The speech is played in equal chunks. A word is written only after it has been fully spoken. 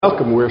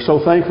Welcome. We're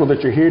so thankful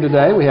that you're here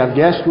today. We have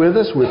guests with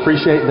us. We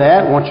appreciate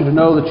that. I want you to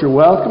know that you're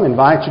welcome.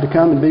 Invite you to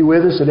come and be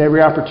with us at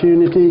every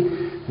opportunity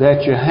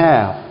that you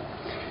have.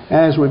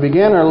 As we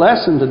begin our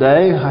lesson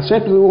today, I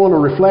simply want to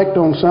reflect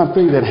on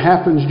something that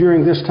happens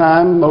during this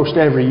time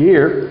most every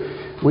year.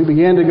 We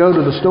begin to go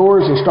to the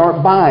stores and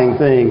start buying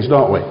things,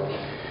 don't we?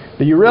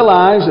 Do you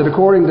realize that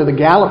according to the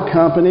Gallup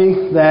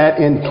Company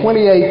that in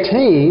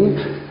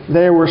 2018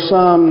 there were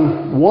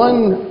some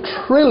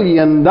 $1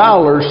 trillion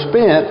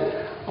spent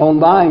on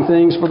buying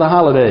things for the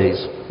holidays?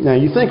 Now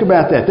you think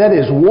about that. That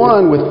is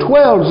one with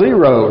 12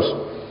 zeros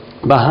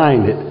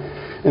behind it.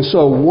 And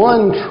so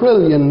 $1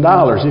 trillion.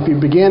 If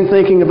you begin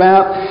thinking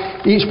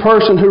about each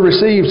person who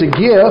receives a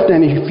gift,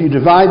 and if you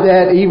divide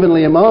that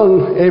evenly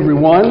among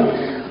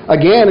everyone,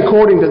 again,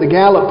 according to the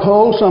Gallup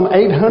poll, some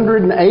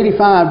 $885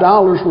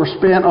 were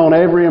spent on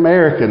every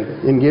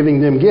American in giving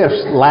them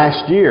gifts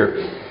last year.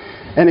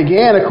 And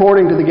again,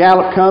 according to the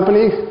Gallup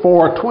Company,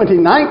 for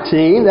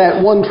 2019, that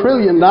 $1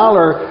 trillion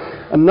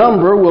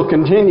number will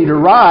continue to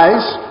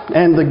rise,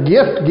 and the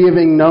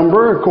gift-giving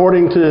number,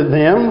 according to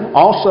them,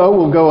 also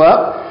will go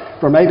up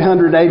from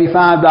 $885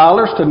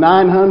 to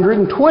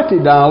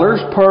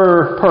 $920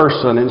 per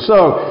person. And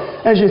so,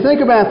 as you think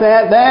about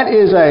that, that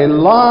is a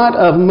lot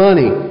of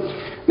money.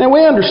 Now,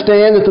 we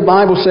understand that the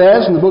Bible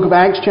says in the book of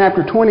Acts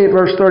chapter 20 at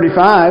verse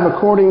 35,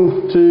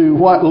 according to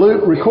what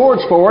Luke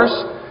records for us,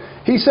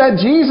 he said,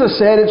 Jesus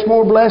said it's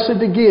more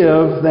blessed to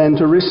give than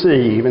to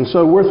receive. And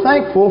so we're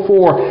thankful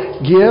for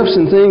gifts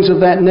and things of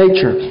that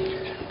nature.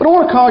 But I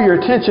want to call your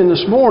attention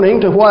this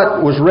morning to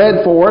what was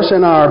read for us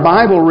in our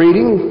Bible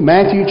reading,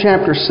 Matthew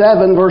chapter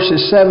 7,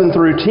 verses 7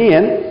 through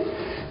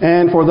 10.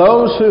 And for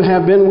those who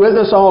have been with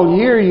us all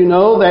year, you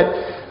know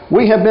that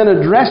we have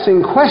been addressing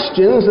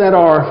questions that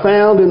are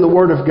found in the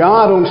Word of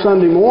God on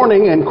Sunday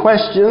morning, and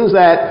questions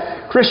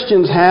that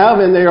Christians have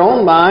in their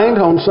own mind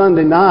on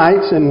Sunday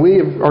nights, and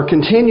we are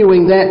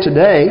continuing that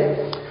today.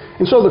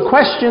 And so the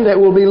question that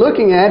we'll be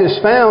looking at is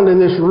found in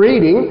this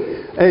reading,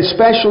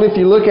 especially if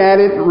you look at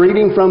it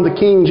reading from the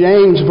King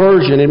James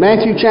Version. In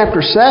Matthew chapter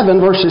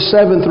 7, verses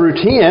 7 through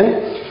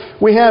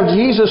 10, we have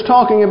Jesus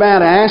talking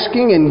about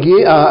asking,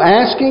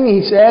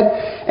 he said,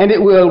 and it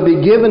will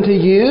be given to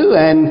you,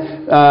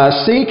 and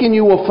seek and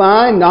you will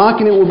find, knock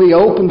and it will be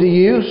open to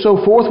you,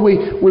 so forth.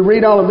 We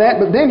read all of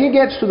that, but then he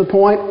gets to the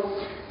point.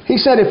 He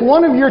said, if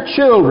one of your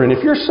children,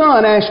 if your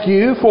son asks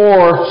you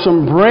for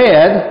some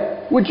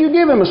bread, would you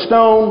give him a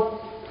stone?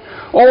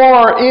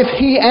 Or if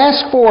he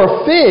asks for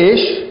a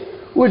fish,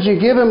 would you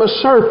give him a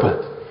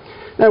serpent?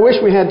 Now, I wish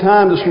we had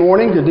time this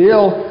morning to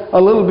deal a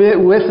little bit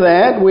with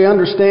that. We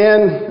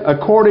understand,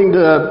 according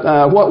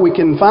to what we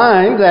can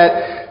find,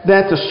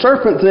 that the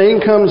serpent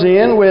thing comes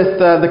in with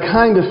the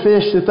kind of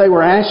fish that they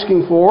were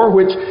asking for,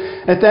 which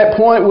at that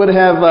point would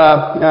have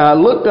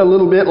looked a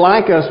little bit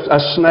like a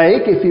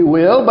snake, if you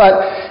will. But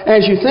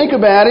as you think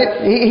about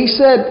it, he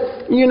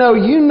said, you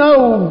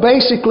know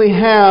basically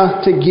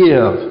how to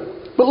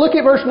give. But look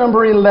at verse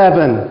number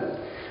 11.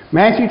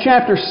 Matthew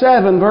chapter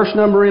 7, verse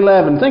number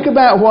 11. Think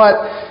about what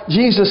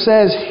Jesus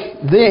says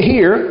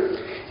here.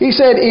 He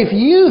said, if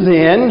you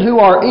then, who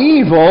are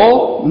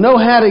evil, know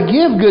how to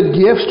give good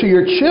gifts to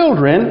your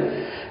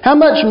children, how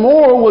much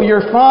more will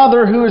your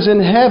Father who is in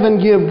heaven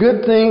give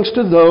good things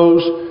to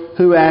those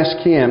who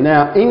ask Him?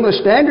 Now, English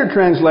Standard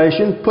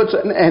Translation puts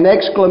an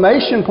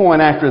exclamation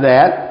point after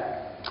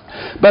that,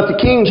 but the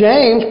King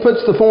James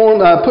puts this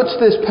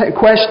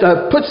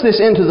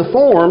into the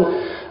form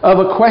of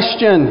a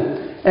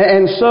question.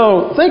 And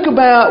so, think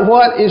about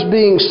what is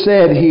being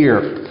said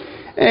here.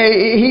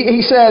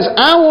 He says,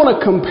 I want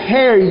to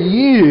compare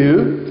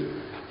you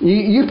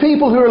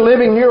people who are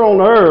living here on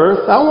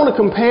earth, I want to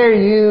compare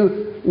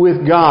you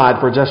with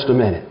God for just a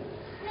minute.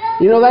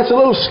 That's a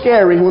little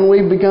scary when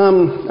we when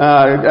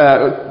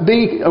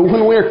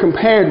we're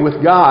compared with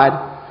God.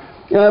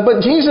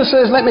 But Jesus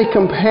says, let me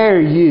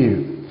compare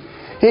you.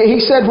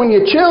 He said, when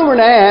your children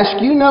ask,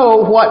 you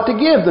know what to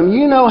give them.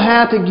 You know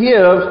how to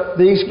give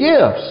these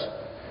gifts.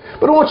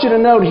 But I want you to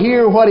note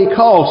here what He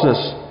calls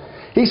us.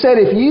 He said,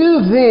 if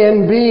you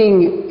then,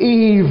 being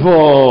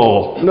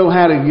evil, know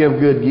how to give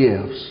good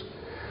gifts.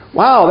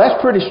 Wow, that's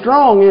pretty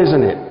strong,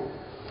 isn't it?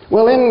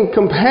 Well, in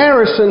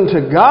comparison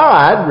to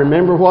God,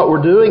 remember what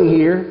we're doing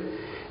here.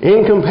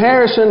 In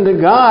comparison to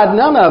God,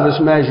 none of us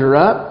measure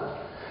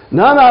up.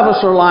 None of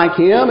us are like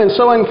Him. And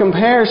so in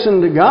comparison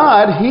to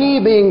God, He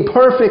being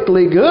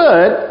perfectly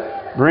good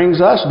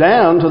brings us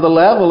down to the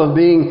level of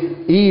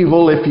being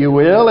evil, if you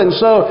will. And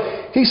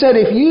so He said,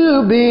 if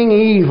you being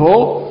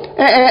evil,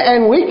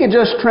 and we could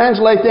just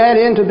translate that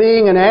into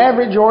being an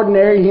average,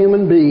 ordinary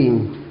human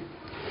being.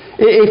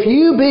 If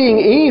you being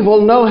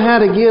evil know how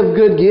to give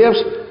good gifts,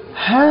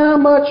 how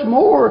much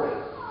more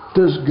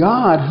does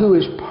God, who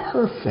is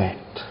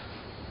perfect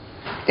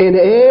in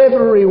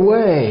every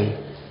way,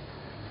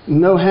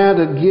 know how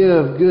to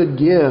give good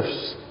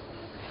gifts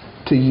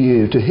to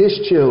you, to His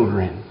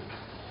children?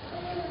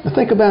 Now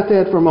think about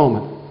that for a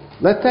moment.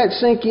 Let that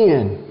sink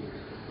in.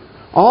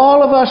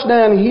 All of us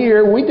down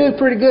here, we do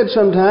pretty good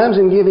sometimes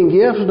in giving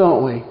gifts,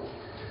 don't we?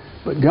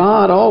 But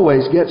God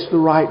always gets the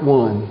right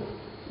one.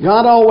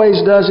 God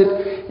always does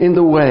it in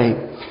the way.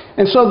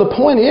 And so the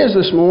point is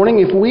this morning,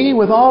 if we,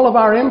 with all of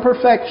our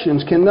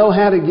imperfections, can know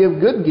how to give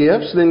good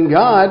gifts, then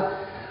God,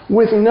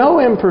 with no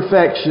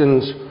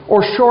imperfections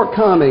or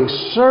shortcomings,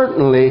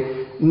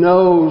 certainly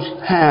knows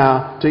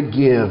how to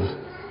give.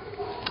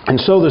 And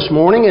so this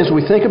morning, as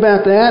we think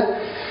about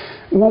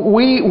that,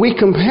 we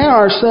compare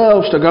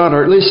ourselves to God,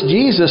 or at least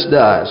Jesus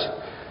does.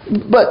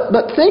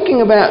 But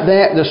thinking about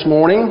that this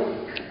morning,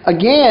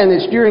 again,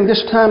 it's during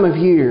this time of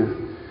year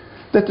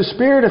that the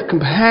spirit of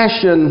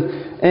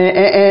compassion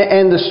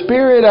and the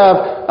spirit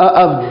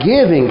of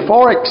giving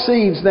far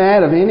exceeds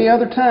that of any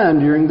other time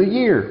during the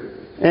year.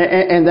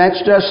 And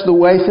that's just the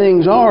way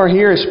things are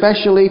here,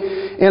 especially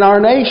in our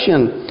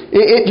nation.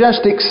 It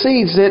just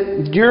exceeds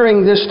it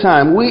during this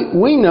time.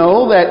 We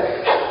know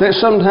that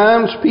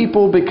sometimes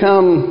people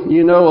become,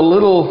 a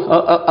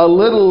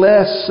little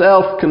less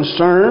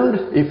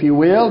self-concerned, if you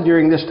will,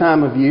 during this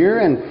time of year,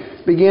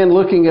 and begin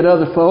looking at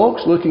other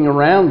folks, looking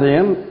around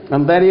them.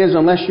 And that is,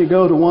 unless you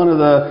go to one of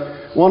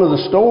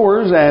the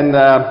stores and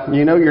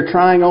you're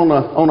trying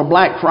on a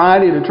Black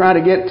Friday to try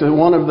to get to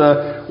one of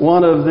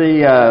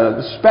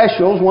the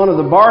specials, one of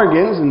the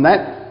bargains, and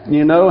that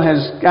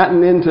has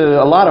gotten into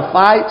a lot of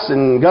fights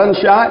and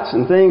gunshots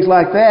and things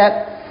like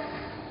that.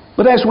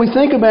 But as we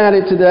think about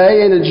it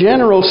today, in a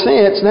general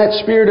sense, that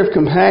spirit of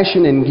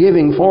compassion and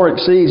giving far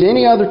exceeds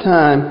any other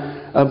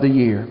time of the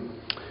year.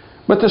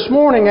 But this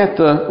morning, at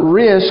the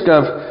risk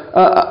of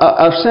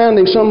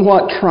sounding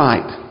somewhat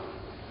trite,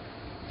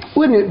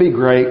 wouldn't it be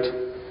great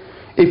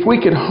if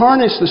we could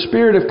harness the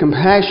spirit of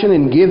compassion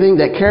and giving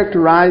that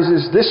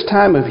characterizes this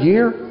time of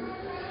year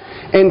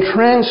and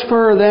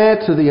transfer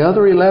that to the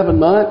other 11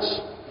 months,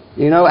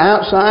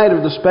 outside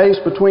of the space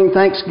between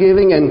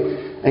Thanksgiving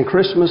and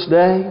Christmas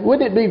Day?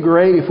 Wouldn't it be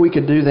great if we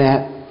could do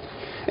that?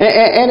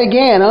 And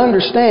again,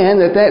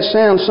 understand that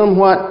sounds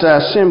somewhat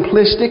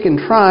simplistic and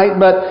trite,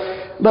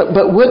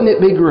 but wouldn't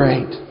it be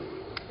great?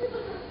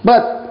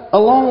 But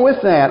along with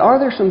that, are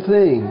there some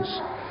things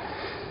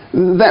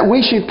that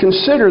we should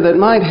consider that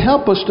might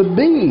help us to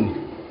be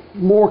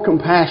more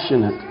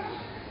compassionate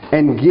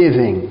and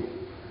giving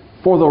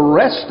for the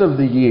rest of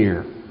the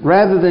year,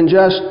 rather than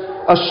just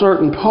a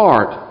certain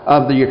part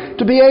of the year?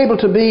 To be able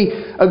to be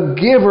a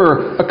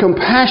giver, a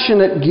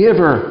compassionate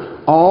giver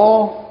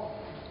all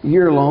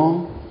year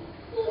long.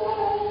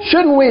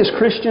 Shouldn't we as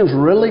Christians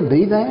really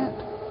be that?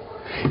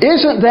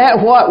 Isn't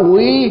that what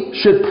we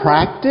should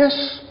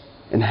practice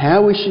and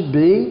how we should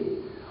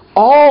be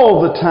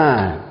all the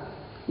time,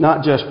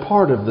 not just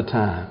part of the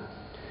time?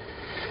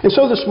 And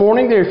so this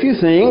morning there are a few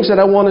things that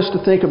I want us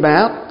to think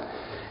about.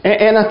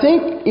 And I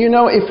think,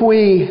 if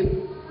we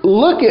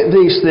look at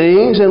these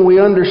things and we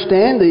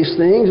understand these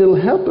things,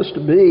 it'll help us to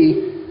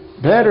be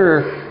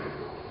better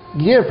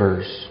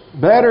givers,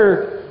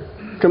 better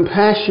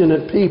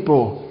compassionate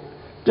people,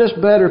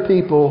 just better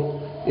people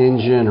in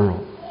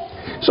general.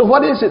 So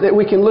what is it that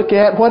we can look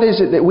at? What is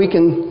it that we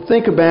can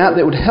think about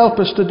that would help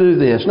us to do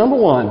this? Number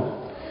one,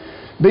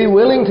 be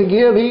willing to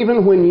give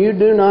even when you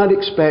do not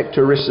expect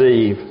to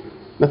receive.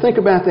 Now think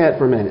about that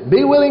for a minute.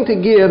 Be willing to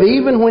give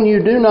even when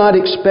you do not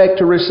expect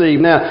to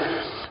receive. Now,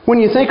 when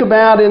you think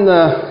about in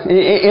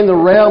the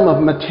realm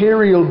of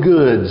material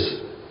goods,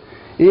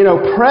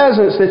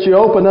 presents that you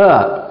open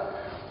up,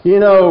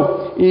 you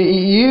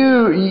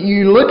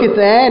look at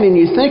that and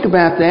you think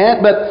about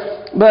that,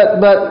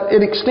 but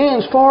it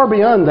extends far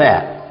beyond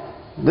that.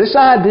 This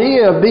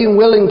idea of being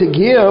willing to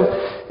give,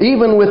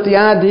 even with the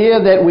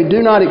idea that we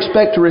do not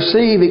expect to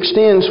receive,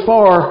 extends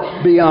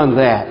far beyond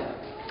that.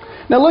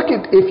 Now look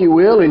at, if you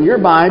will, in your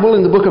Bible,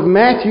 in the book of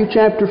Matthew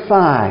chapter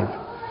 5,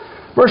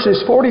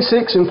 verses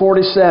 46 and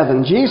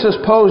 47. Jesus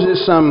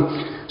poses some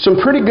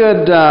pretty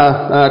good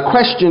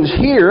questions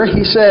here.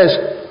 He says,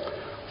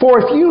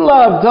 "For if you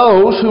love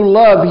those who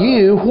love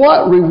you,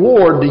 what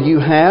reward do you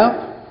have?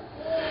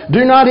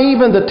 Do not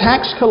even the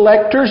tax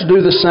collectors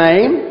do the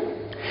same?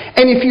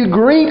 And if you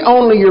greet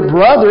only your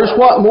brothers,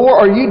 what more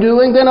are you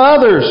doing than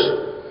others?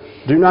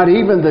 Do not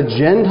even the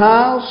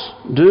Gentiles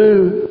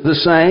do the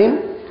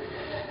same?"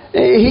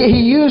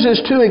 He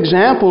uses two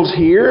examples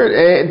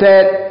here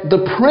that the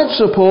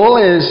principle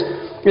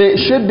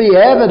should be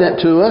evident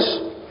to us,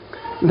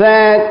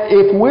 that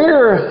if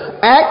we're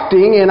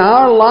acting in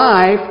our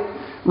life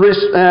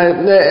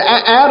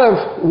out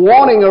of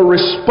wanting a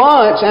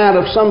response out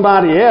of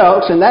somebody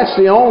else, and that's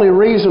the only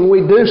reason we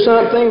do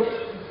something,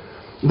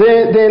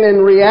 then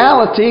in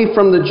reality,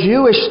 from the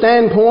Jewish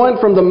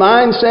standpoint, from the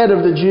mindset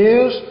of the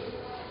Jews,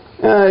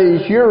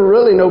 you're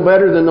really no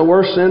better than the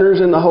worst sinners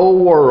in the whole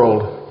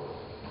world.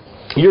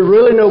 You're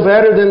really no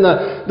better than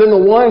the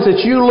ones that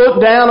you look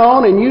down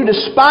on and you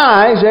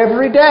despise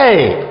every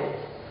day.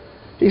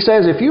 He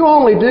says, if you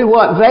only do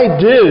what they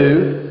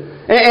do,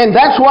 and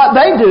that's what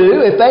they do,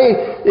 if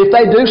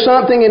they do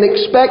something and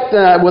expect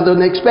with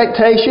an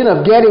expectation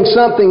of getting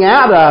something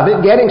out of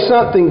it, getting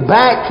something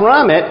back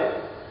from it,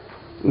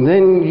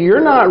 then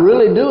you're not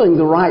really doing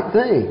the right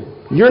thing.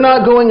 You're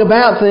not going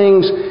about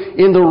things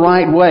in the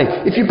right way.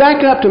 If you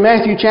back up to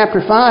Matthew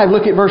chapter 5,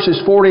 look at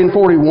verses 40 and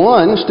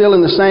 41, still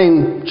in the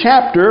same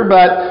chapter,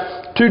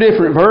 but two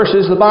different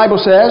verses. The Bible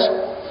says,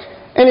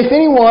 "And if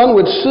anyone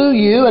would sue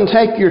you and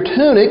take your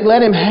tunic,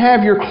 let him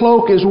have your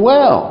cloak as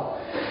well.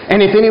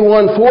 And if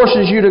anyone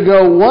forces you to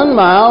go 1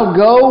 mile,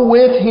 go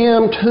with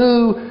him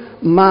 2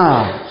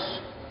 miles."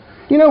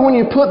 You know, when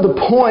you put the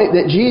point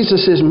that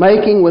Jesus is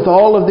making with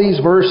all of these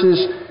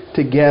verses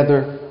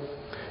together,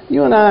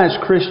 you and I as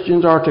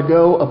Christians are to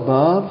go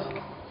above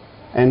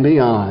and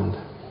beyond.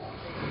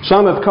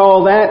 Some have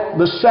called that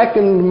the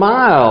second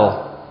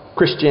mile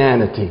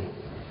Christianity.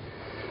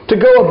 To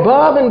go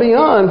above and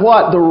beyond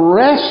what the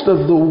rest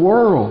of the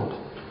world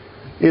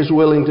is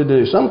willing to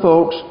do. Some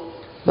folks,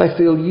 they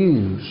feel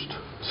used.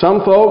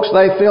 Some folks,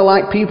 they feel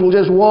like people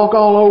just walk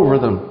all over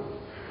them.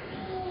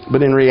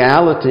 But in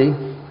reality,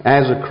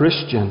 as a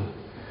Christian,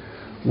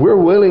 we're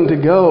willing to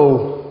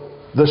go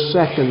the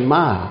second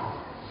mile.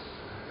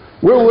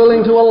 We're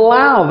willing to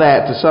allow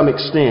that to some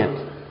extent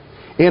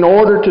in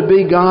order to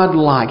be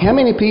God-like. How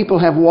many people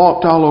have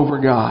walked all over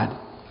God?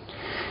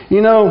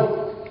 You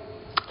know,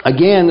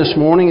 again this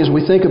morning as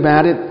we think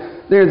about it,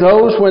 there are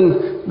those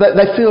when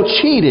they feel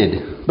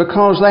cheated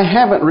because they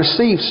haven't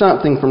received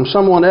something from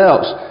someone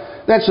else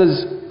that's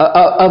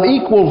of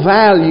equal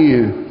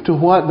value to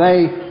what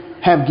they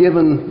have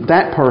given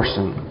that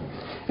person.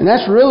 And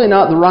that's really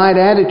not the right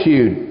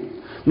attitude,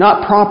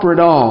 not proper at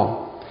all.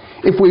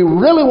 If we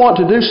really want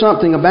to do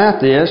something about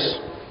this,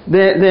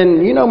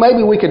 then you know,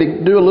 maybe we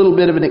could do a little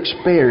bit of an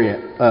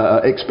experiment.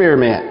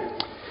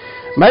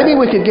 Maybe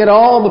we could get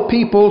all the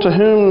people to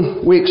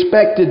whom we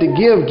expected to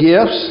give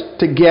gifts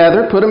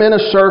together, put them in a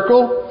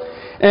circle,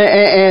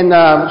 and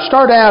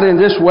start out in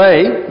this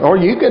way. Or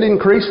you could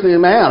increase the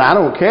amount. I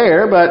don't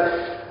care,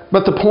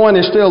 but the point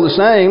is still the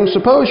same.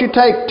 Suppose you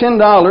take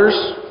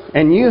 $10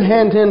 and you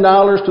hand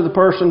 $10 to the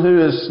person who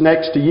is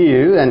next to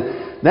you, and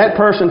that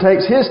person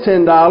takes his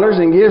 $10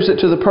 and gives it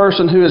to the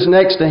person who is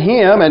next to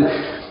him, and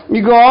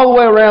you go all the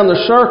way around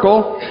the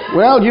circle.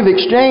 Well, you've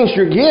exchanged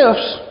your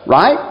gifts,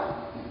 right?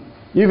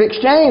 You've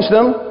exchanged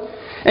them,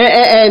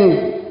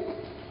 and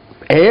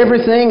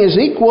everything is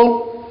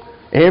equal.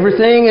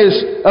 Everything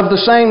is of the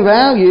same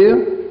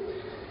value.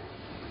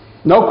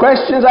 No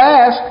questions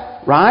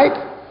asked, right?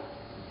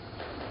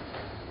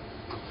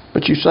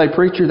 But you say,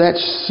 "Preacher,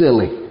 that's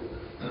silly.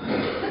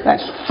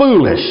 That's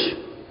foolish.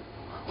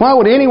 Why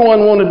would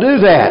anyone want to do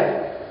that?"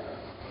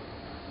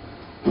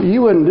 Well,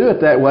 you wouldn't do it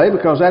that way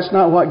because that's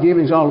not what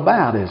giving's all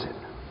about, is it?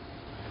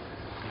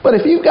 But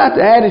if you've got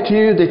the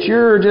attitude that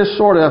you're just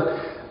sort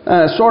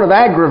of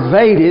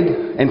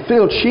aggravated and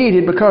feel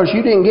cheated because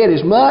you didn't get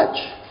as much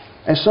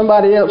as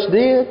somebody else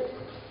did,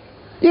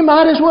 you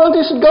might as well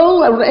just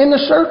go in the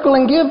circle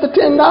and give the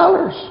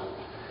 $10.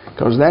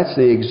 Because that's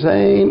the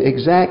same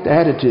exact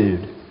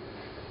attitude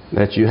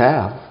that you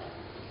have.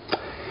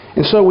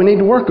 And so we need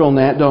to work on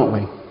that, don't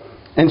we?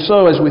 And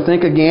so as we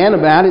think again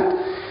about it,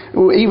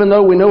 even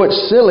though we know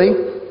it's silly,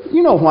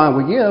 you know why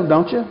we give,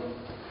 don't you?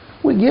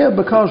 We give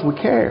because we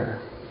care.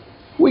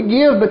 We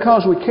give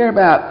because we care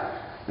about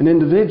an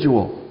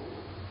individual.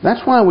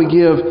 That's why we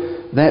give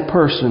that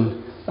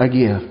person a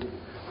gift.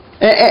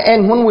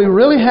 And when we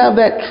really have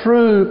that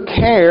true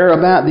care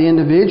about the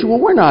individual,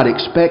 we're not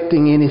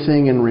expecting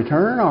anything in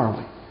return, are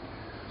we?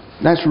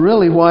 That's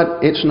really what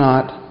it's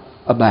not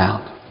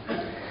about.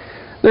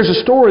 There's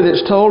a story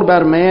that's told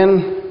about a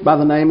man by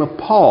the name of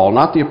Paul,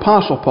 not the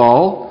Apostle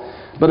Paul,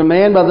 but a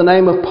man by the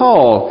name of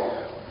Paul.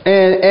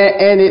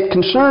 And it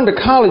concerned a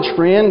college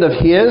friend of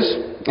his,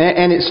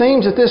 and it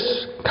seems that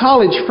this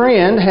college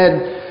friend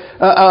had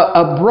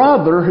a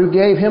brother who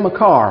gave him a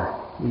car.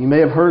 You may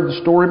have heard the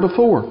story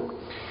before.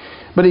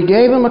 But he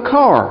gave him a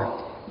car.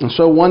 And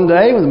so one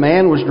day, the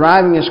man was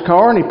driving his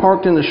car and he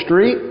parked in the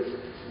street.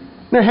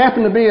 There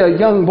happened to be a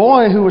young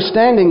boy who was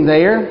standing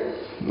there,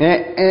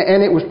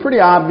 and it was pretty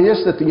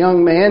obvious that the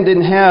young man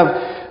didn't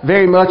have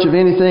very much of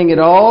anything at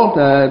all,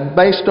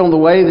 based on the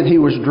way that he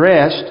was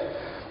dressed.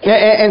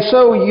 And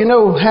so you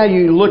know how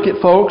you look at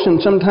folks,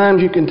 and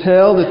sometimes you can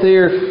tell that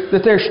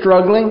they're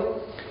struggling.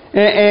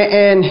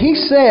 And he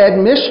said,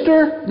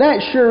 "Mister,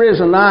 that sure is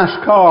a nice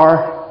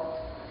car."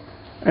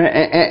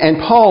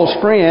 And Paul's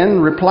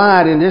friend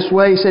replied in this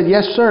way. He said,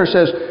 "Yes, sir." He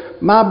says,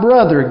 "My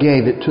brother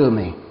gave it to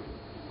me."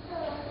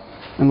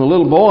 And the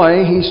little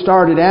boy, he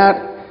started out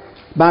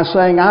by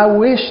saying, "I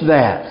wish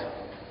that."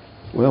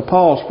 Well,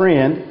 Paul's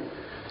friend,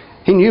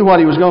 he knew what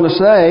he was going to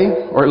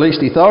say, or at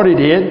least he thought he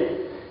did.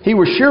 He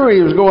was sure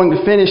he was going to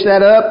finish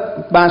that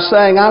up by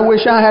saying, "I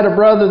wish I had a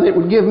brother that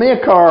would give me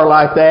a car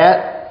like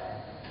that."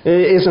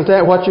 Isn't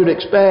that what you'd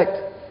expect?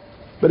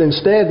 But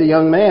instead, the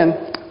young man,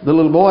 the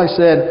little boy,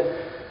 said,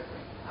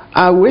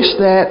 "I wish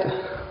that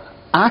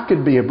I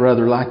could be a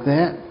brother like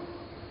that.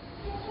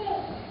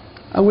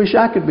 I wish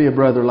I could be a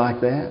brother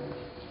like that."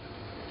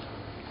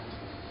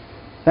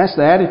 That's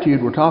the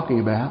attitude we're talking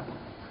about.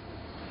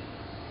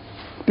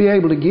 Be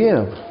able to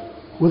give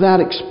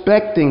without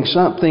expecting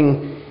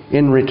something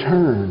in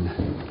return.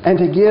 And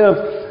to give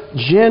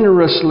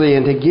generously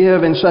and to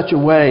give in such a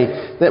way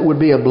that would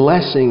be a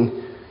blessing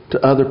to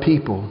other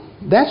people.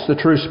 That's the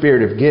true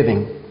spirit of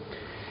giving.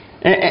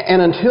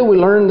 And until we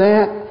learn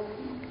that,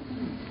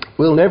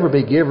 we'll never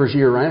be givers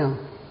year-round,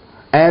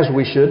 as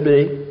we should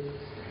be.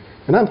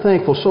 And I'm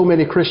thankful so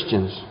many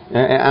Christians,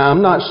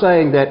 I'm not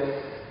saying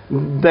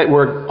that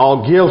we're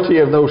all guilty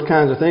of those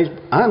kinds of things.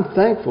 I'm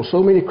thankful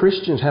so many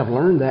Christians have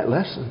learned that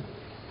lesson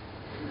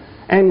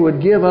and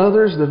would give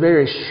others the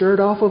very shirt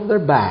off of their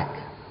back,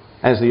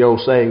 as the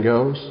old saying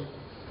goes.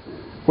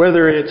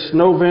 Whether it's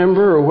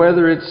November or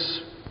whether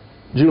it's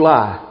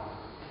July,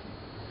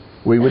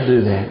 we would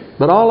do that.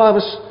 But all of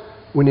us,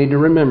 we need to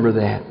remember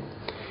that.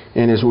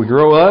 And as we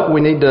grow up, we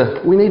need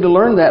to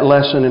learn that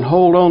lesson and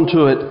hold on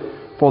to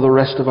it for the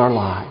rest of our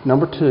life.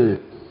 Number 2,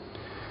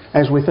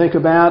 as we think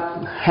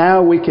about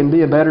how we can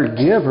be a better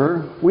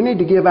giver, we need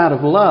to give out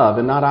of love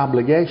and not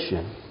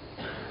obligation.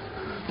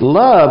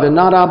 Love and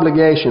not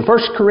obligation. 1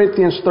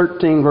 Corinthians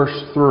 13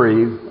 verse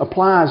 3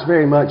 applies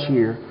very much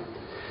here.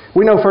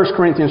 We know 1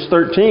 Corinthians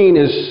 13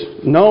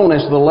 is known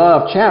as the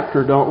love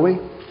chapter, don't we?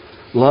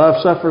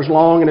 Love suffers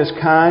long and is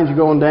kind. You're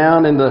going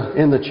down in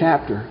the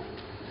chapter.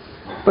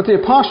 But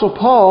the Apostle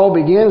Paul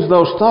begins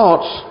those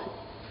thoughts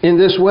in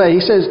this way. He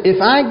says,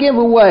 if I give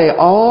away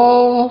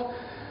all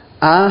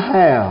I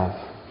have,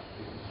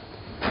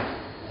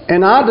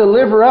 and I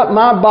deliver up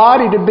my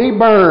body to be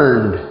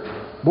burned.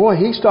 Boy,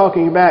 he's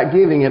talking about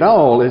giving it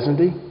all, isn't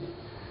he?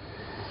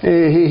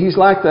 He's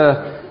like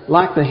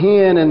the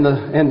hen and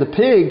the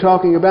pig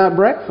talking about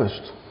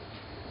breakfast.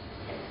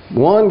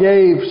 One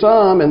gave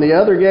some and the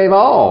other gave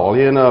all,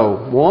 you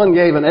know. One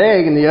gave an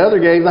egg and the other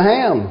gave the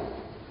ham.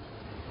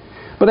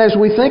 But as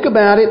we think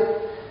about it,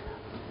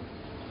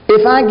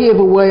 if I give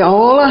away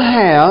all I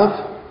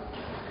have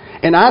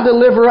and I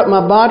deliver up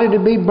my body to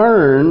be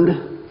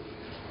burned,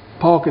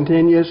 Paul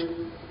continues,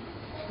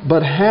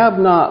 but have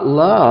not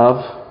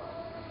love,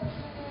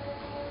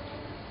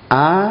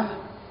 I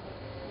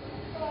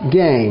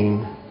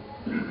gain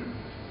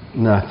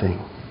nothing.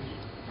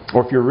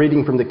 Or if you're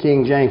reading from the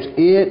King James,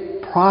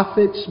 it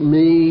profits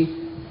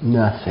me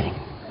nothing.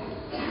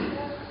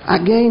 I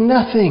gain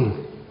nothing.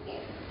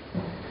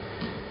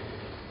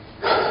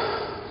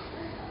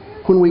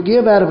 When we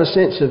give out of a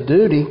sense of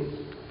duty,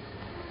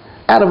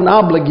 out of an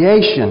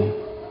obligation,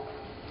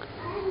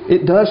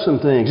 it does some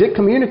things. It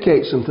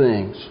communicates some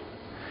things.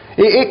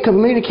 It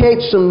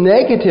communicates some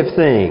negative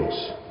things.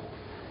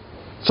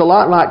 It's a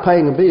lot like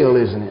paying a bill,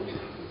 isn't it?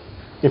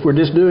 If we're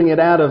just doing it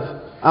out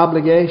of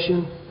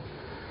obligation.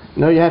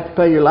 You know, you have to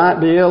pay your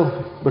light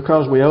bill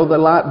because we owe the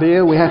light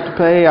bill. We have to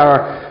pay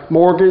our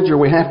mortgage, or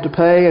we have to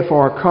pay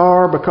for our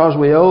car because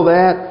we owe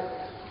that.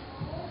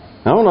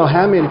 I don't know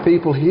how many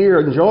people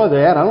here enjoy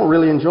that. I don't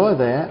really enjoy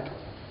that.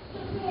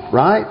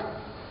 Right?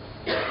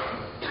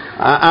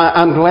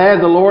 I'm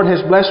glad the Lord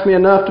has blessed me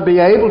enough to be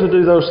able to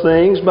do those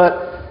things, but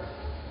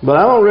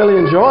I don't really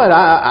enjoy it.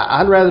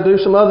 I'd rather do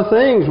some other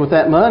things with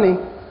that money.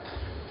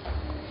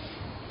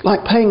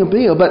 Like paying a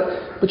bill.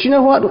 But you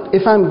know what?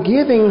 If I'm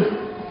giving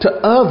to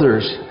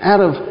others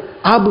out of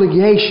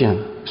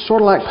obligation, it's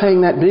sort of like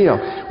paying that bill.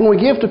 When we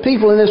give to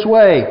people in this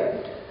way,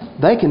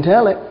 they can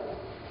tell it.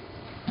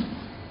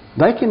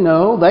 They can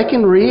know. They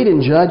can read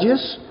and judge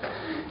us.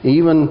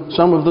 Even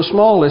some of the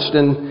smallest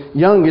and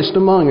youngest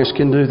among us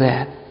can do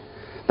that.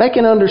 They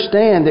can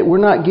understand that we're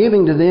not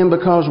giving to them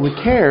because we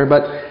care,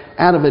 but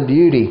out of a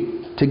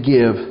duty to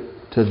give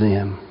to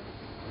them.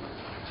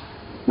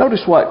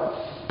 Notice what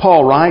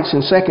Paul writes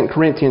in 2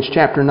 Corinthians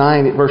chapter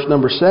 9 at verse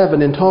number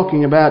 7 in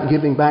talking about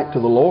giving back to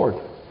the Lord.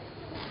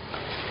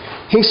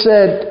 He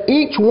said,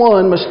 each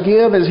one must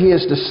give as he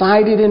has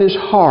decided in his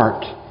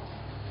heart,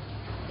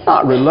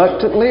 not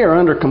reluctantly or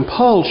under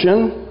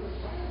compulsion,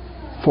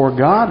 for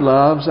God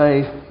loves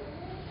a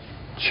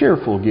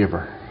cheerful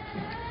giver.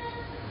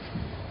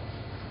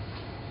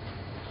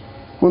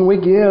 When we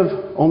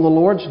give on the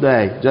Lord's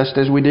Day, just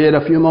as we did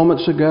a few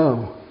moments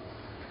ago,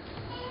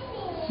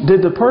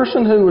 did the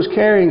person who was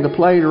carrying the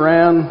plate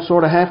around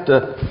sort of have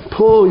to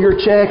pull your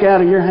check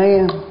out of your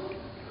hand?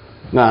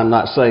 No, I'm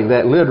not saying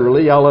that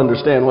literally. Y'all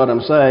understand what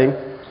I'm saying.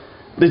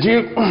 Did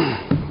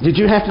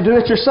you have to do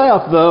it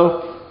yourself,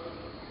 though?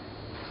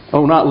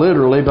 Oh, not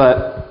literally,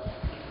 but,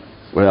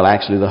 well,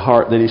 actually the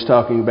heart that he's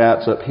talking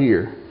about is up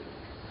here,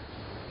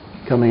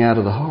 coming out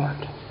of the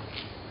heart.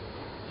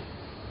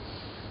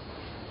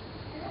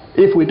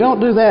 If we don't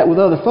do that with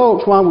other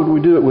folks, why would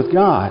we do it with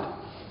God?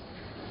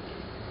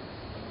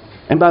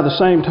 And by the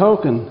same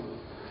token,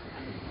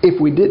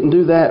 if we didn't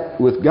do that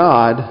with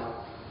God,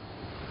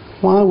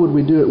 why would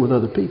we do it with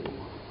other people?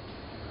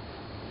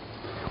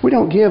 We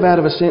don't give out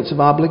of a sense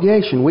of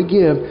obligation. We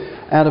give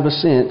out of a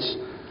sense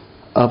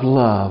of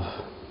love.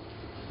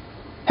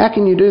 How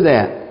can you do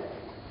that?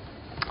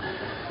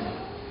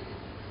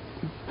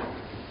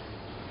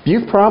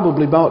 You've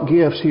probably bought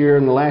gifts here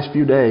in the last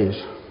few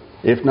days.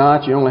 If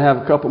not, you only have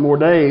a couple more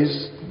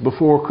days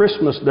before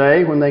Christmas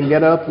Day when they can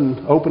get up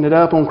and open it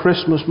up on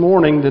Christmas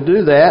morning to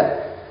do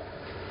that.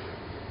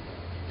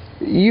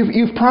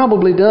 You've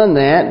probably done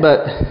that,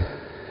 but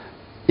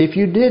if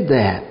you did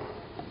that,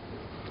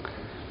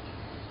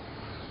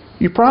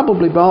 you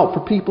probably bought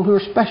for people who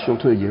are special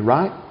to you,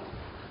 right?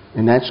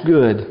 And that's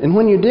good. And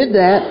when you did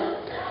that,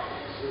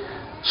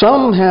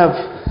 some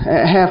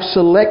have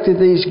selected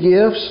these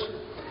gifts,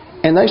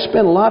 and they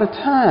spend a lot of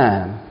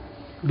time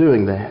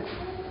doing that.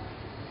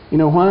 You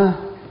know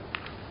why?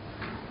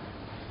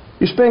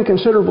 You spend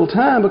considerable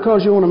time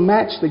because you want to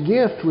match the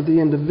gift with the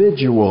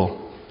individual.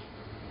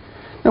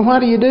 Now,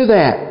 why do you do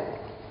that?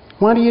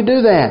 Why do you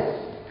do that?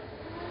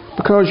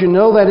 Because you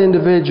know that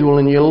individual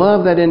and you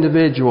love that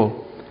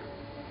individual,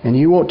 and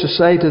you want to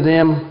say to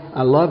them,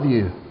 I love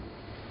you,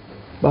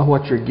 by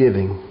what you're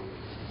giving.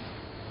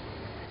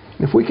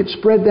 If we could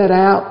spread that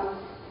out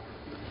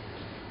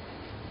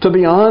to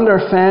beyond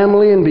our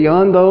family and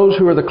beyond those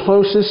who are the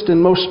closest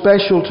and most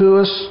special to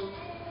us,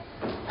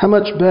 how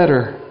much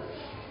better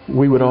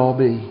we would all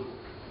be.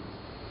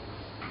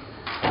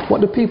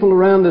 What do people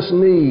around us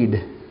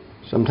need?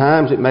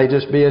 Sometimes it may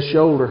just be a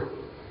shoulder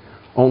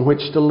on which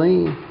to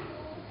lean.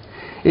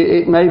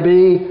 It may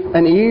be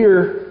an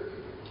ear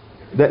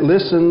that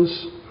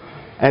listens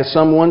as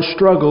someone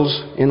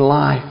struggles in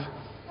life.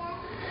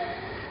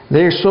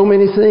 There are so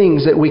many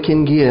things that we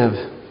can give,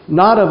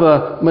 not of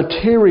a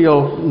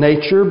material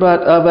nature,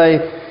 but of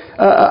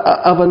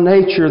a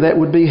nature that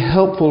would be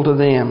helpful to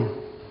them.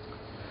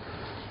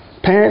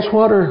 Parents,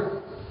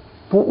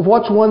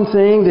 what's one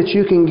thing that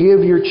you can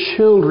give your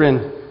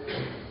children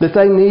that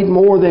they need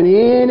more than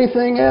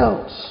anything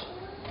else?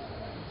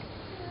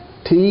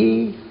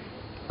 Time.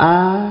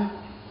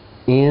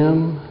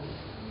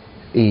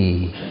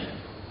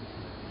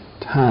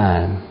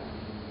 Time.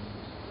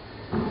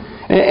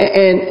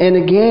 And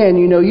again,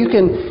 you know, you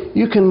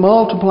can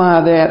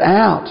multiply that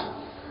out.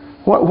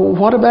 What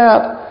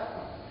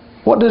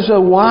does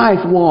a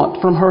wife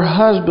want from her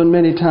husband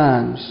many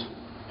times?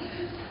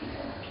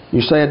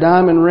 You say a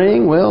diamond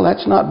ring, well,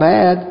 that's not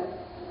bad.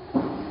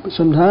 But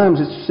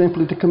sometimes it's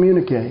simply to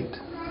communicate,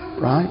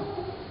 right?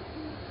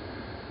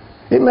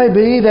 It may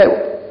be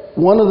that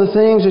one of the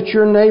things that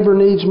your neighbor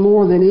needs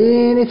more than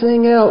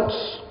anything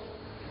else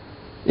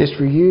is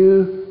for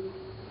you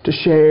to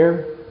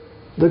share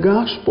the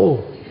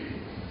gospel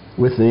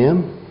with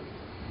them.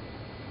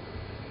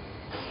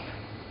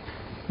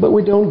 But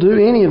we don't do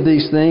any of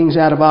these things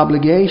out of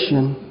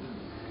obligation.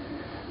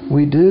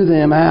 We do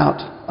them out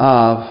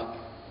of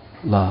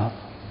love.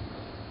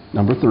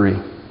 Number 3.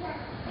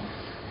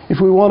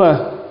 If we want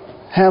to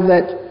have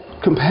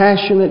that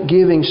compassionate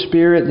giving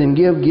spirit, then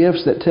give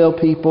gifts that tell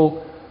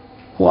people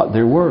what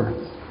they're worth.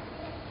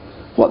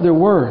 What they're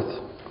worth.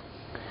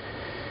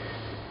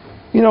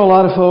 You know, a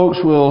lot of folks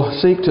will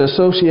seek to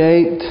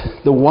associate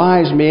the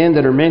wise men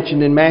that are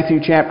mentioned in Matthew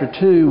chapter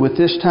 2 with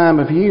this time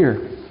of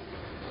year.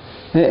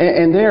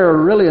 And there are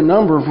really a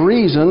number of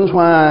reasons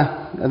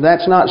why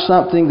that's not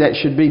something that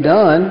should be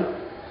done.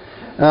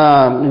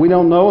 We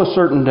don't know a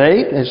certain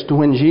date as to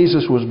when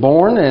Jesus was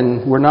born,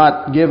 and we're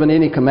not given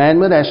any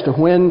commandment as to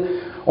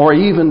when or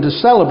even to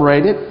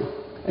celebrate it.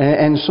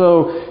 And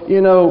so,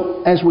 you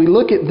know, as we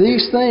look at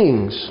these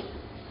things,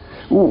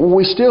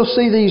 we still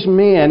see these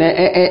men,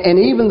 and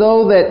even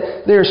though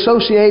that they're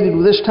associated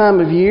with this time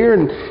of year,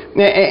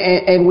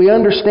 and we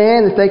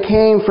understand that they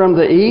came from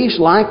the east,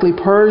 likely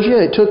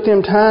Persia, it took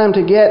them time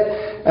to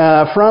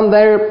get from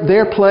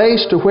their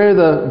place to where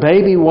the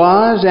baby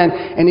was,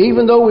 and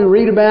even though we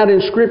read about in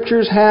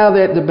Scriptures how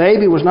that the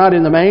baby was not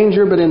in the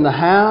manger but in the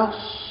house,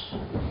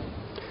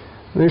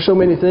 there's so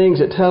many things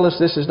that tell us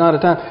this is not a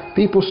time.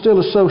 People still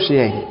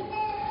associate it.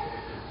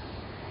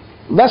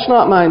 That's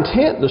not my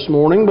intent this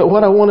morning, but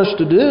what I want us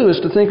to do is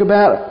to think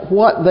about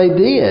what they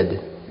did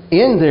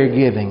in their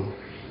giving.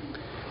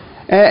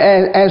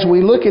 As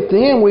we look at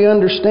them, we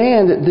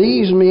understand that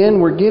these men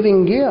were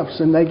giving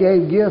gifts, and they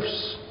gave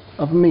gifts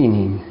of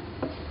meaning.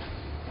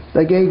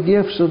 They gave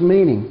gifts of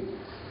meaning.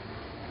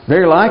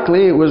 Very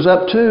likely it was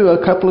up to a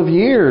couple of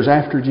years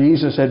after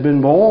Jesus had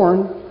been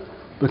born,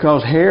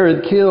 because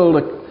Herod killed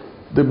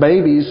the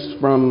babies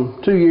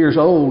from 2 years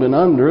old and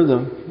under,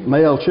 the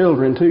male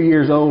children 2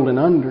 years old and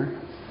under.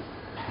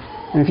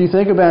 And if you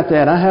think about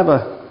that, I have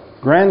a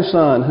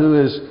grandson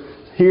who is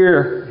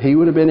here. He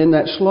would have been in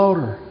that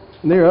slaughter.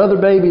 And there are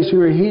other babies who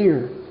are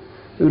here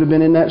who would have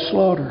been in that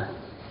slaughter.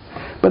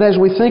 But as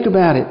we think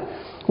about it,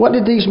 what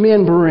did these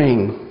men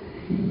bring?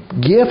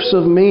 Gifts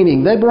of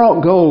meaning. They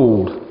brought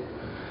gold.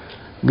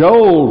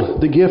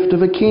 Gold, the gift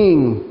of a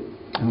king.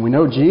 And we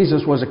know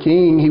Jesus was a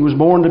king. He was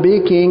born to be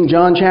a king.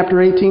 John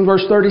chapter 18,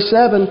 verse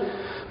 37.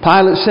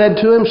 Pilate said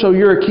to him, "So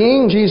you're a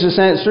king?" Jesus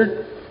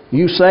answered,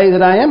 "You say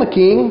that I am a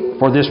king.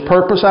 For this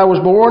purpose I was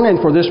born, and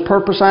for this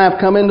purpose I have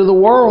come into the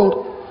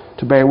world,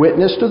 to bear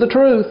witness to the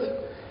truth.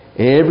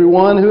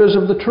 Everyone who is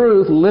of the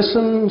truth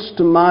listens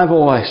to my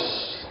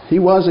voice." He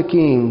was a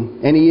king,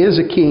 and he is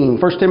a king.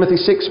 1 Timothy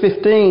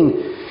 6:15.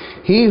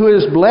 He who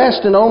is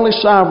blessed and only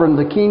sovereign,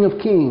 the King of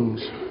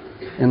kings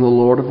and the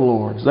Lord of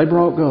lords. They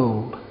brought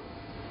gold.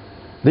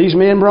 These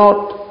men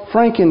brought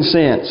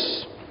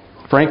frankincense.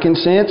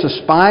 Frankincense, a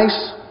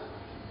spice.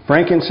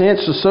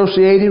 Frankincense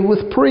associated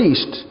with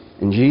priest.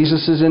 And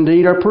Jesus is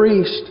indeed our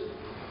priest.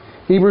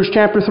 Hebrews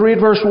chapter 3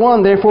 verse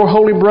 1. Therefore,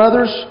 holy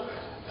brothers,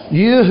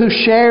 you who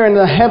share in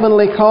the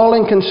heavenly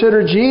calling,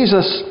 consider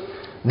Jesus,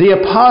 the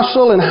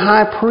apostle and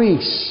high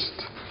priest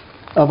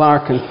of our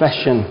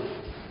confession.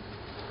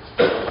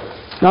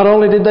 Not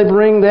only did they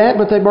bring that,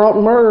 but they brought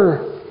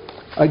myrrh,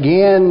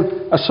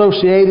 again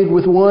associated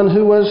with one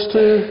who was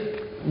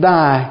to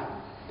die.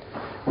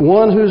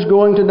 One who's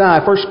going to die.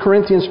 1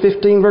 Corinthians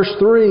 15 verse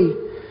 3.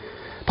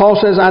 Paul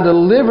says, I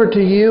delivered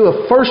to you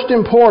of first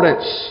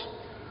importance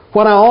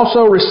what I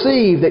also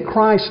received, that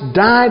Christ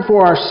died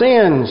for our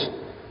sins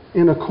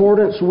in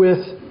accordance with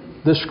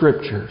the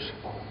Scriptures.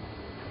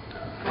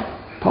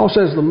 Paul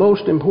says the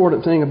most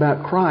important thing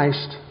about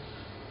Christ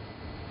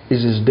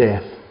is His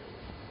death.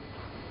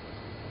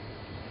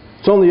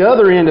 It's on the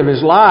other end of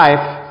His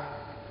life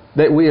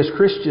that we as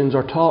Christians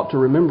are taught to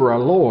remember our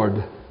Lord.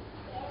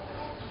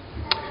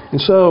 And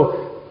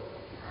so,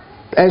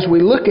 as we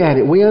look at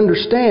it, we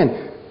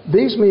understand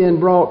these men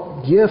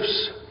brought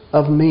gifts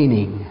of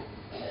meaning.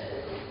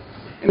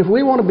 And if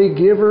we want to be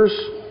givers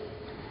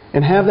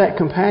and have that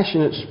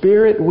compassionate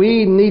spirit,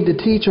 we need to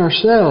teach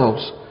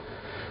ourselves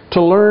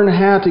to learn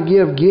how to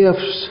give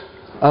gifts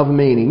of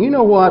meaning. You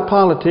know what?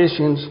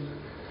 Politicians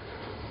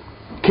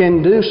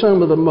can do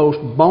some of the most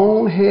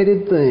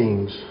boneheaded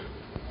things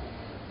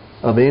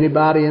of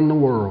anybody in the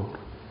world.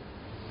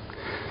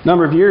 A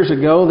number of years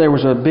ago, there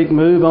was a big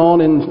move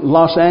on in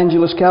Los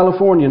Angeles,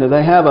 California. Now,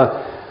 they have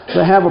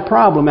a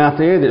problem out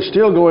there that's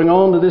still going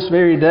on to this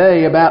very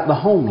day about the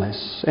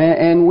homeless.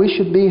 And we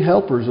should be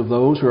helpers of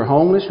those who are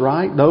homeless,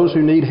 right? Those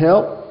who need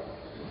help.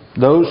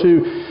 Those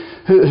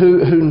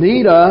who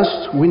need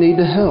us, we need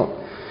to help.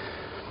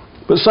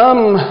 But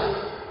some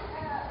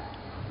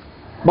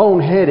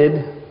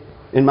boneheaded,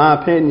 in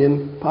my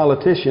opinion,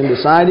 politician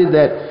decided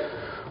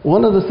that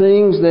one of the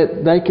things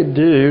that they could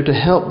do to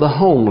help the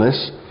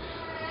homeless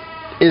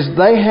is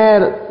they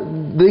had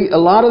a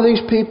lot of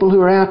these people who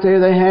are out there,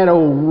 they had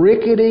old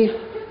rickety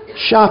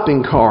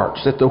shopping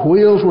carts that the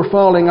wheels were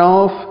falling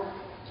off,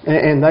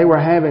 and they were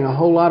having a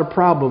whole lot of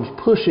problems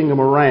pushing them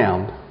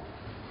around.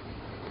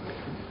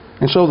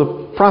 And so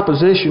the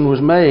proposition was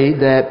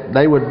made that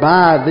they would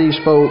buy these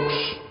folks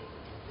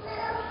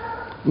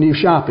new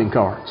shopping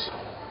carts.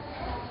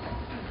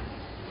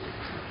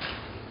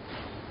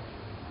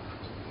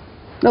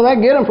 Now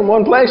that'd get them from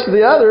one place to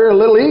the other a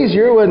little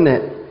easier, wouldn't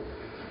it?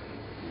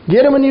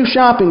 Get them a new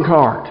shopping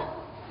cart.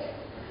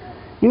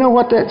 You know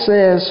what that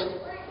says?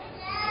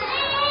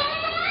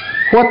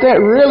 What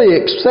that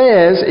really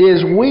says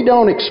is we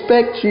don't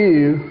expect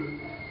you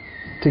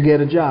to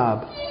get a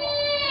job.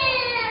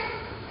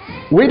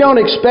 We don't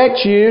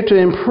expect you to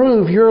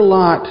improve your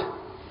lot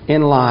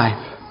in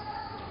life.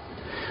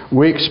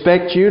 We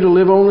expect you to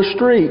live on the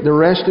street the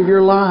rest of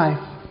your life.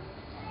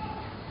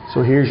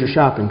 So here's your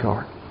shopping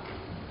cart.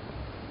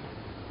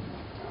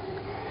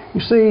 You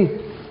see,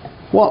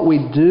 what we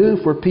do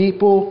for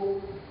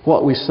people,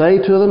 what we say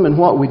to them, and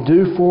what we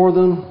do for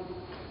them,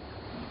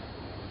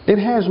 it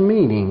has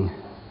meaning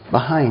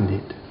behind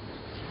it.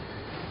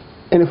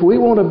 And if we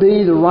want to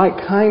be the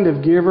right kind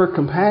of giver,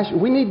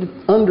 compassion, we need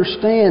to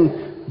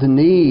understand the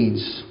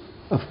needs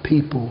of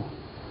people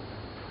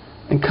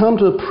and come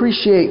to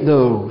appreciate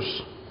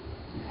those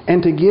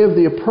and to give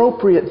the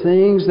appropriate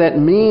things that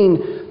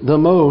mean the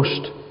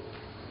most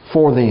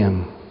for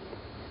them.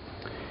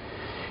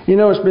 You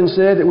know, it's been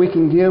said that we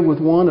can give with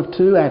one of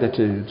two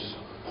attitudes.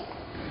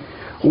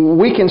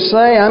 We can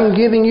say, I'm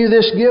giving you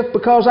this gift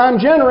because I'm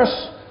generous.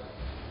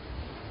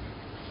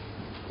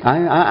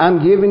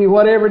 I'm giving you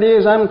whatever it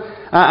is.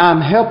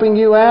 I'm helping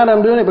you out.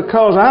 I'm doing it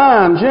because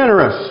I'm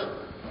generous.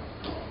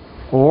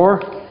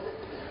 Or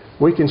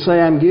we can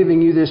say, I'm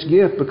giving you this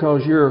gift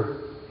because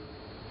you're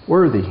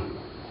worthy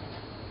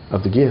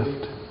of the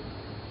gift.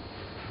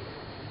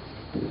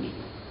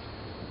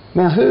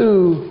 Now,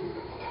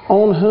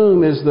 on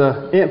whom is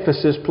the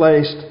emphasis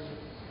placed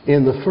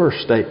in the first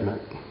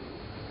statement?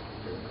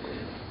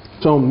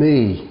 It's on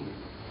me.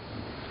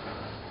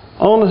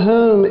 On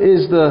whom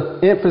is the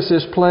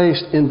emphasis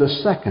placed in the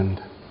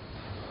second?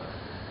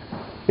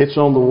 It's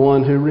on the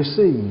one who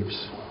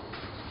receives.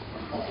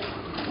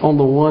 On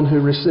the one who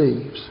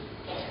receives.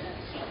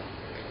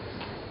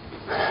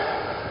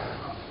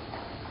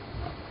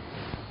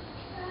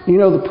 You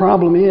know, the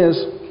problem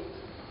is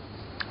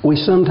we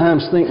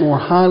sometimes think more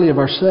highly of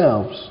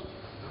ourselves,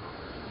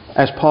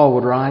 as Paul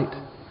would write,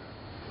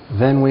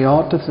 than we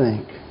ought to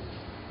think.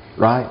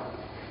 Right?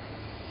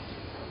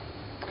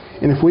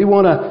 And if we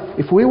want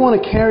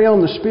to carry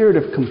on the spirit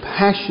of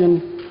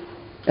compassion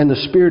and the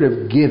spirit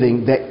of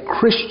giving that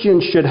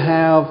Christians should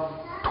have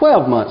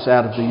 12 months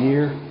out of the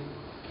year,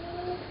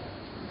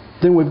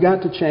 then we've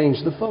got to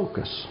change the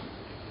focus.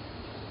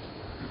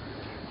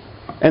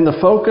 And the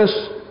focus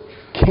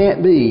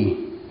can't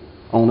be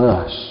on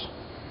us.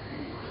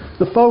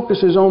 The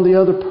focus is on the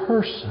other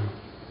person.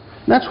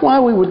 That's why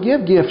we would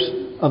give gifts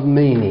of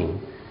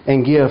meaning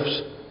and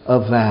gifts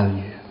of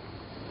value.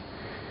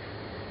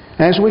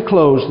 As we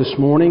close this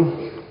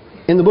morning,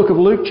 in the book of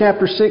Luke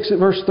chapter 6 at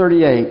verse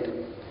 38,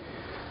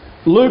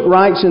 Luke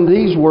writes in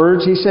these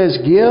words, he says,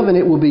 "Give and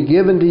it will be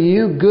given to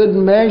you, good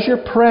measure,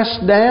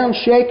 pressed down,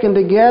 shaken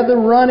together,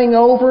 running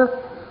over,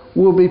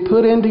 will be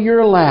put into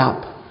your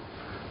lap.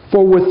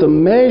 For with the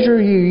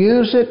measure you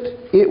use it,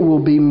 it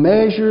will be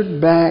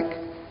measured back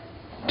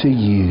to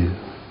you.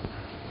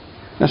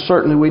 Now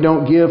certainly we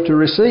don't give to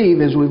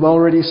receive, as we've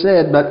already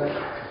said, but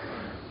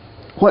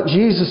what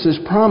Jesus is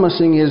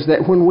promising is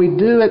that when we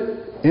do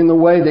it in the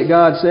way that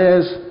God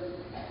says,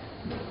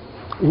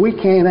 we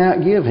can't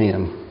outgive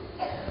Him.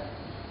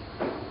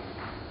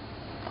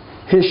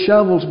 His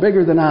shovel's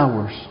bigger than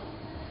ours.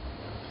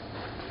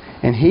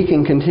 And He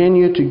can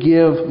continue to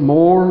give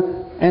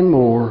more and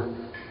more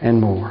and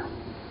more.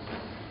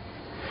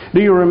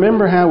 Do you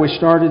remember how we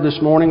started this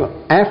morning?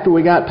 After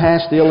we got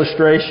past the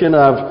illustration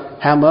of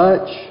how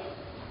much,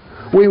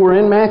 we were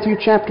in Matthew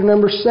chapter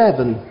number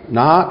 7.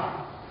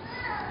 Knock,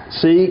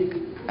 seek,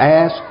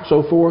 ask,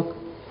 so forth.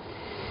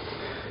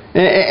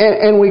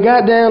 And we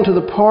got down to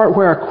the part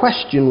where our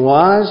question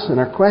was, and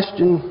our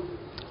question,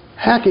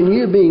 how can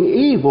you being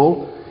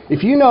evil,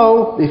 if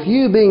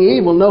you being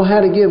evil know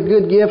how to give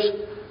good gifts,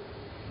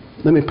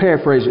 let me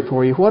paraphrase it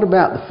for you. What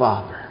about the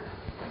Father?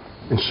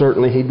 And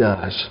certainly He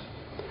does.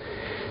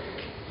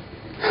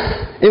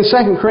 In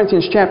 2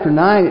 Corinthians chapter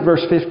 9 at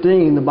verse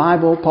 15, the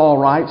Bible, Paul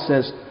writes,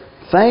 says,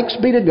 "Thanks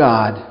be to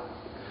God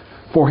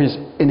for His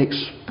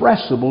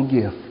inexpressible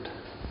gift."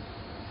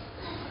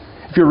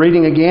 If you're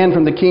reading again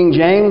from the King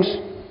James,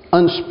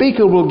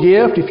 unspeakable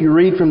gift. If you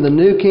read from the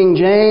New King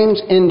James,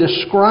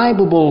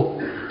 indescribable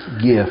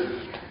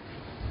gift.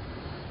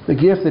 The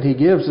gift that He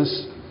gives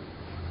us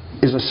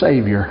is a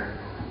Savior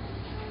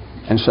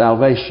and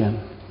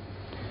salvation.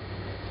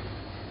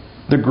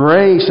 The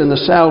grace and the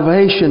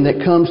salvation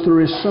that comes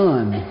through His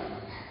Son,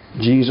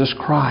 Jesus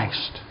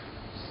Christ.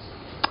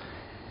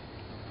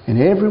 And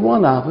every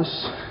one of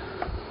us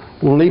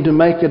will need to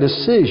make a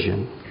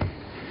decision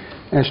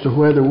as to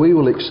whether we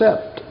will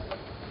accept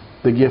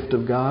the gift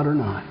of God or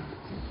not.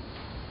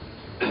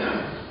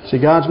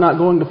 See, God's not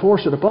going to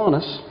force it upon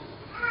us.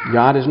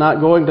 God is not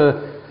going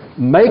to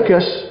make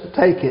us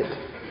take it.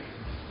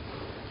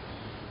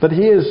 But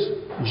He is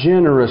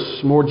generous,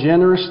 more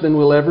generous than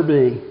we'll ever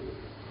be.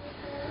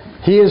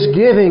 He is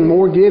giving,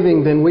 more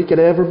giving than we could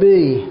ever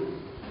be.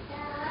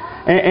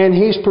 And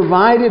He's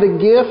provided a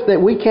gift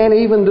that we can't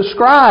even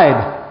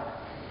describe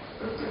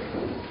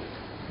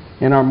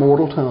in our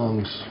mortal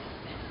tongues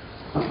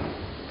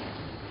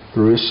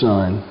through His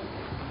Son.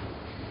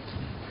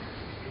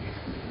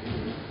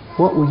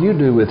 What will you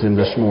do with Him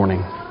this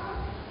morning?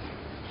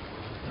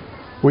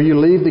 Will you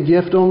leave the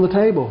gift on the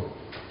table?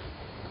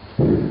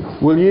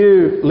 Will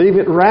you leave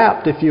it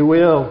wrapped, if you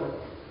will,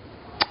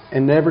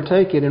 and never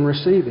take it and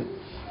receive it?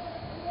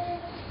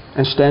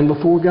 And stand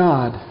before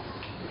God,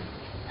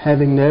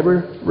 having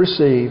never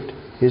received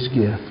His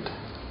gift.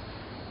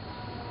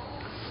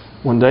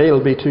 One day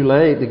it'll be too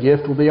late. The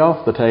gift will be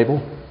off the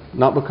table.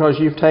 Not because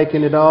you've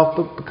taken it off,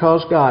 but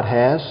because God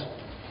has.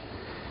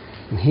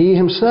 And He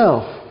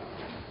Himself,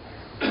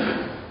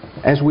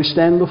 as we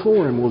stand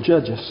before Him, will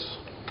judge us.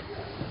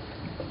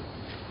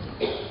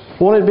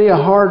 Won't it be a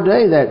hard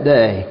day that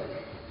day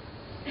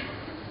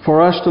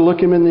for us to look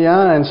Him in the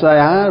eye and say,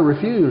 I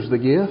refuse the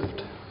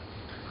gift?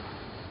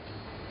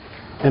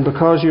 And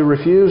because you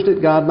refused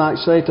it, God might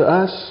say to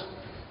us,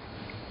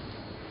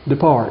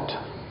 depart,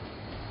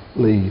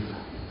 leave.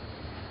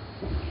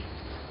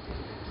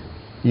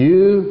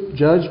 You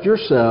judged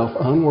yourself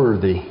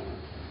unworthy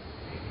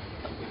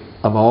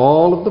of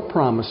all of the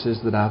promises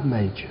that I've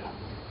made you.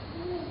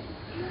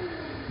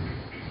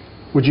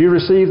 Would you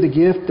receive the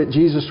gift that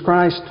Jesus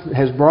Christ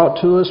has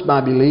brought to us by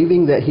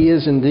believing that He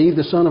is indeed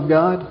the Son of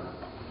God?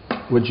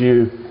 Would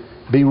you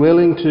be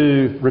willing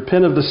to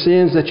repent of the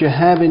sins that you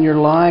have in your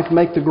life,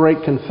 make the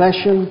great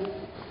confession,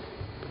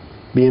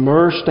 be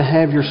immersed to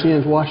have your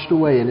sins washed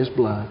away in His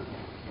blood,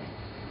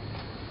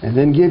 and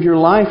then give your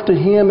life to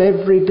Him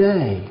every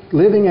day,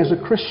 living as a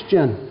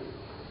Christian?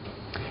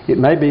 It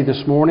may be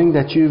this morning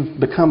that you've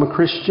become a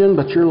Christian,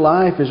 but your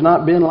life has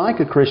not been like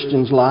a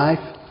Christian's life,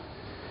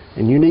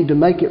 and you need to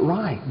make it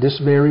right this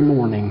very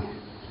morning.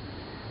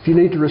 If you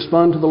need to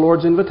respond to the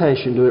Lord's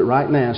invitation, do it right now.